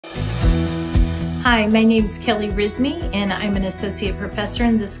Hi, my name is Kelly Riesenmy and I'm an associate professor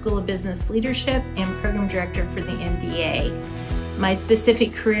in the School of Business Leadership and program director for the MBA. My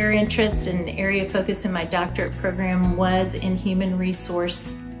specific career interest and area of focus in my doctorate program was in human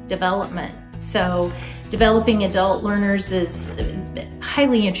resource development. So developing adult learners is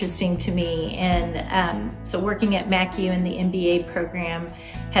highly interesting to me, and so working at MACU in the MBA program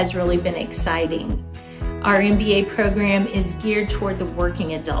has really been exciting. Our MBA program is geared toward the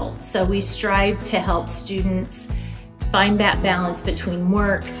working adult, so we strive to help students find that balance between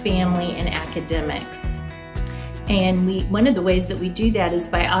work, family, and academics. And one of the ways that we do that is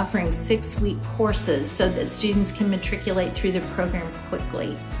by offering 6-week courses so that students can matriculate through the program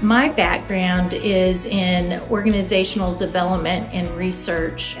quickly. My background is in organizational development and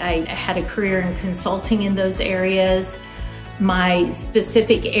research. I had a career in consulting in those areas. My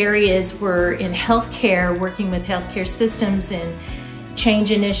specific areas were in healthcare, working with healthcare systems and change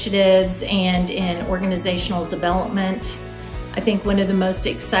initiatives, and in organizational development. I think one of the most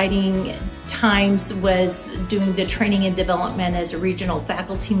exciting times was doing the training and development as a regional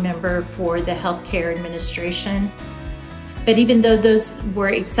faculty member for the healthcare administration. But even though those were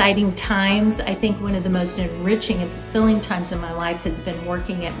exciting times, I think one of the most enriching and fulfilling times in my life has been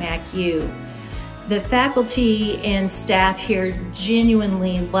working at MACU. The faculty and staff here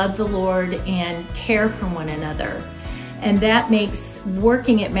genuinely love the Lord and care for one another. And that makes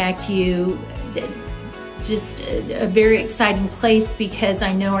working at MACU just a very exciting place because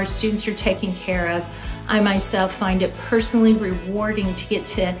I know our students are taken care of. I myself find it personally rewarding to get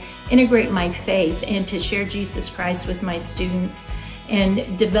to integrate my faith and to share Jesus Christ with my students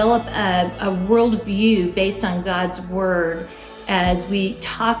and develop a worldview based on God's Word as we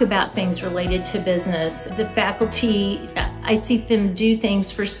talk about things related to business. The faculty, I see them do things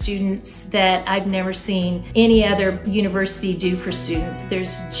for students that I've never seen any other university do for students.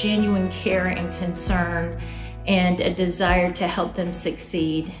 There's genuine care and concern and a desire to help them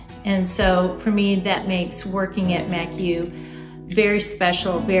succeed. And so for me, that makes working at MACU very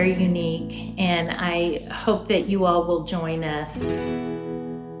special, very unique, and I hope that you all will join us.